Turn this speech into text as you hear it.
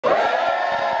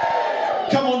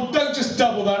Come on, don't just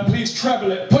double that, please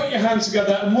treble it. Put your hands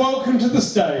together and welcome to the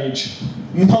stage,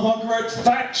 Margaret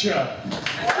Thatcher.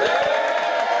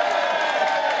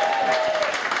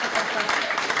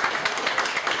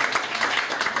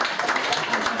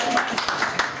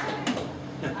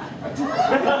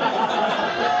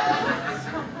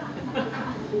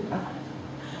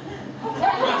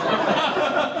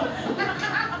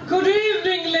 Good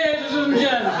evening, ladies and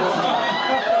gentlemen.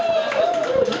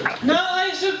 Now,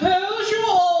 I suppose you're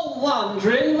all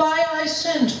wondering why I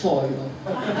sent for you.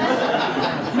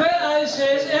 Well, I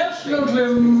say it's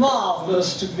absolutely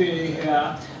marvellous to be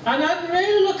here, and I'm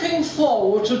really looking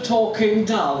forward to talking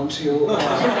down to you.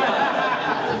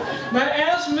 Now,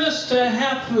 as Mr.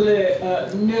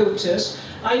 Happliy noticed,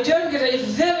 I don't get it. It's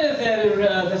very, very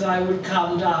rare that I would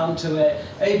come down to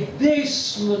a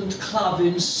basement club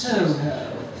in Soho.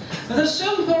 For the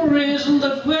simple reason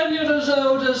that when you're as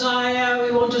old as I am,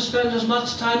 we want to spend as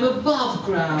much time above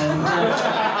ground.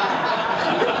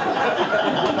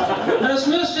 As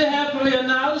Mr. Happliy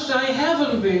announced, I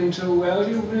haven't been too well.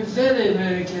 You'll be very,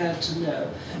 very glad to know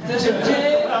that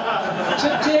today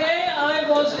I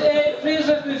was please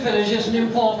let me finish, it's an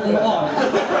important point.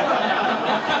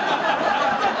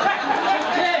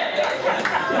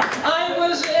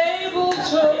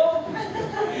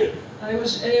 I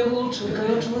was able to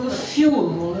go to the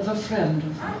funeral of a friend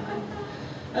of mine.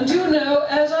 And you know,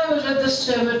 as I was at the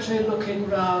cemetery looking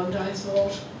round, I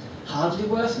thought, hardly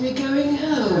worth me going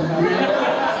home.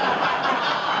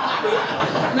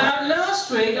 Now,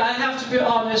 last week, I have to be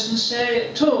honest and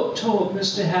say to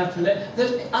Mr. Happliy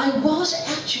that I was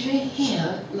actually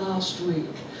here last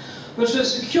week. But for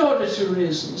security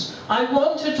reasons, I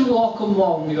wanted to walk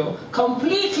among you,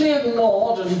 completely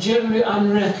ignored and generally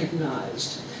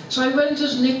unrecognised. So I went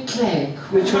as Nick Clegg,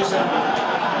 which was a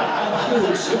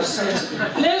huge success.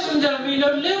 Ladies and gentlemen, you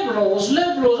know, liberals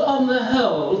on the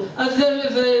whole are very,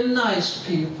 very nice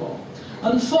people.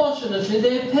 Unfortunately,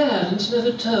 their parents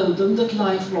never told them that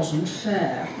life wasn't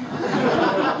fair.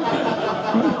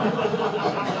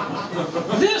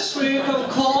 This week, of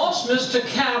course, Mr.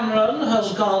 Cameron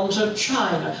has gone to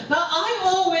China. Now, I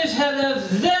always had a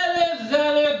very,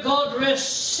 very good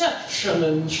reception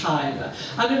in China.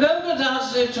 I remember Dao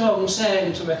Zedong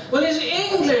saying to me, well, his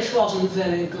English wasn't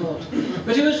very good,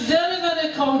 but he was very, very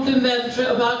complimentary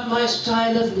about my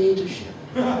style of leadership.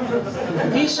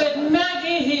 He said, Maggie,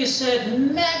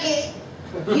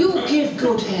 you give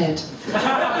good head.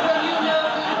 Well, you know,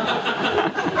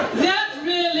 that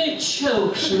really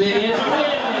chokes me, it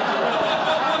really does.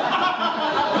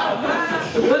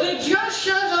 But it just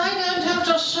shows I don't have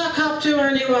to suck up to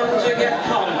anyone to get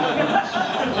compliments.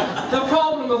 The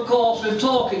problem, of course, with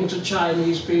talking to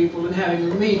Chinese people and having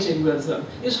a meeting with them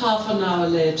is half an hour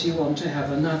later you want to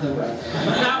have another one.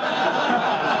 Now,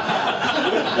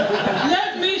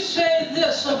 let me say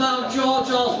this about George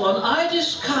Osborne. I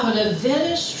discovered a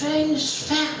very strange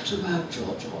fact about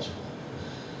George Osborne.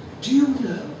 Do you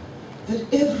know that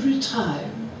every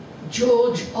time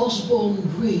George Osborne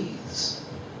breathes,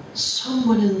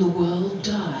 someone in the world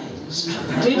dies?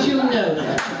 Did you know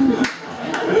that?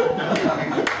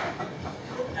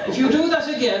 If you do that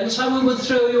again, someone would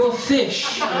throw you a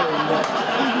fish.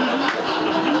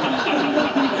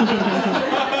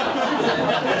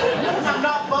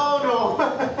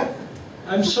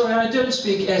 I'm sorry, I don't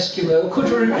speak Eskimo. Could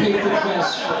you repeat the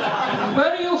question?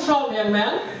 Where are you from, young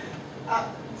man?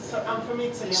 So I'm from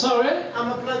Italy. Sorry?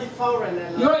 I'm a bloody foreigner.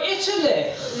 You're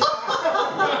Italy?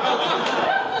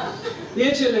 The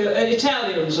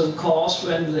Italians, of course,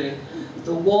 when the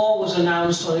war was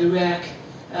announced on Iraq,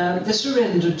 they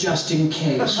surrendered just in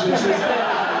case, which was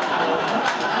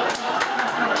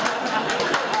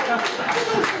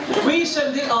we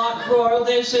sent the Ark Royal,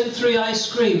 they sent 3 ice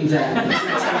cream vans.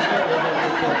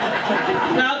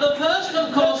 Now, the person,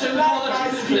 of course, in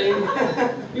politics,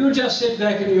 you just sit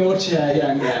back in your chair,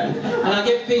 young man, and I'll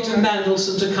get Peter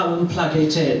Mandelson to come and plug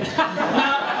it in.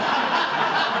 Now,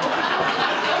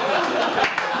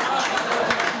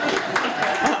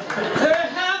 there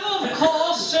have, of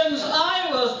course, since I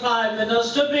was Prime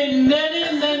Minister, been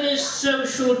many, many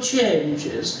social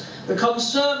changes. The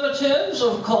Conservatives,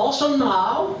 of course, are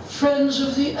now friends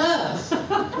of the earth,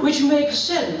 which makes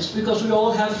sense because we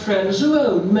all have friends who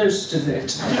own most of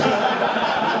it.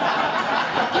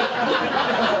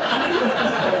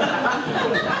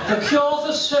 The cure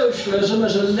for socialism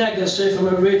is a legacy from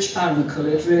a rich uncle,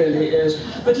 it really is.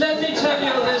 But let me tell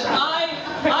you this, I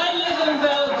live in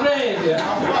Belgravia.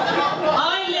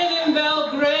 I live in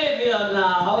Belgravia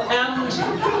now, and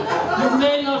you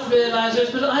may not realise this,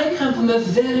 but I come from a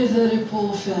very, very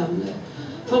poor family,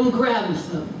 from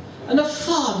Grantham. and a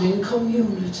farming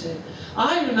community.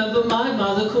 I remember my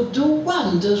mother could do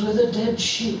wonders with a dead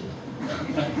sheep.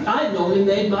 I normally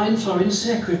made mine foreign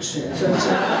secretary.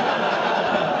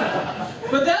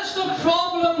 But that's the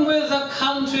problem with the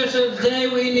country today.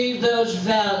 We need those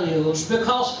values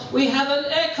because we have an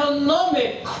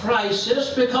economic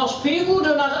crisis because people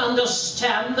do not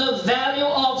understand the value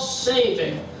of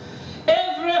saving.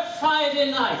 Every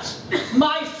Friday night,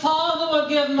 my father would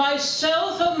give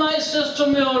myself and my sister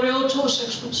Muriel 2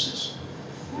 sixpences.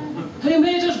 And he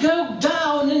made us go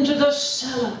down into the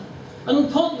cellar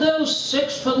and put those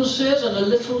sixpences in a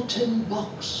little tin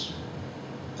box.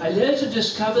 I later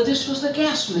discovered this was the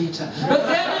gas meter, but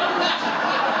then it mattered.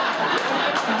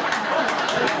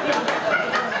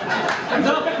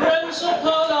 The principle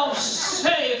of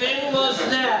saving was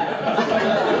there.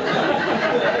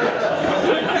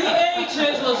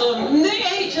 The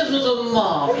 80s was a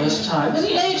marvellous time. The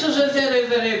 80s was a very,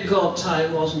 very good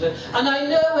time, wasn't it? And I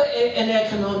know we're in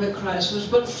economic crisis,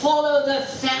 but follow the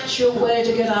Thatcher way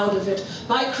to get out of it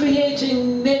by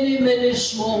creating many, many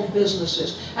small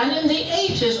businesses. And in the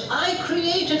 80s, I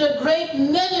created a great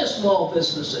many small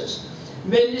businesses,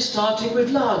 mainly starting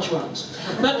with large ones.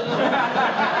 But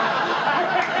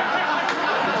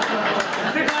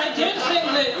I did think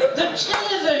that the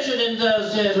television in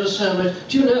those days was so much.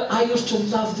 Do you know, I used to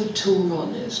love the Two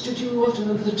Ronnies. Did you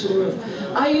remember the Two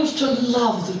Ronnies? I used to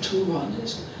love the Two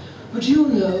Ronnies. But you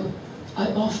know,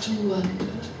 I often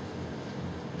wondered,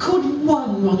 could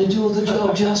one Ronnie do the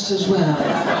job just as well?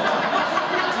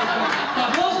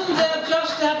 Wasn't there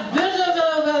just that bit of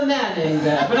overmanning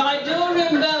there? But I do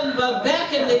remember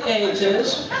back in the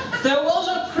 80s, there was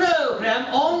a program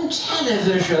on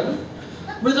television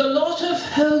with a lot of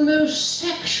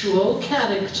homosexual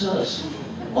characters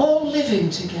all living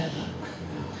together.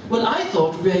 Well, I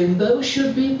thought rainbow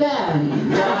should be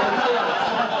banned.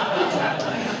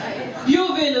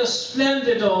 You've been a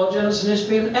splendid audience, and it's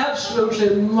been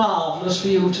absolutely marvellous for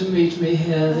you to meet me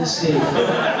here this evening.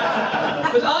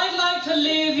 But I'd like to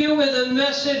leave you with a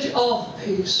message of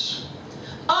peace.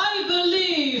 I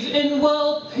believe in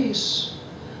world peace.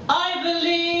 I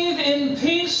believe in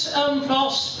peace and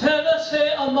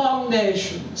prosperity among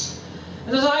nations.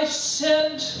 And as I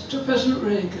said to President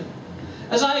Reagan,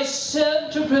 as I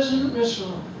said to President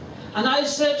Mitchell, and I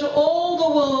said to all the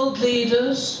world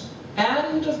leaders,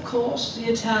 and of course the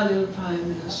Italian Prime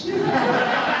Minister, as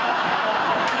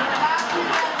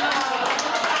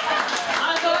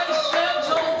I said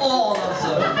to all of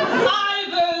them, I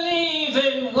believe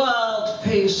in world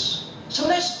peace. So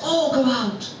let's all go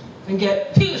out and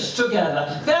get peace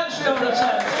together. Thanks for your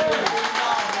attention.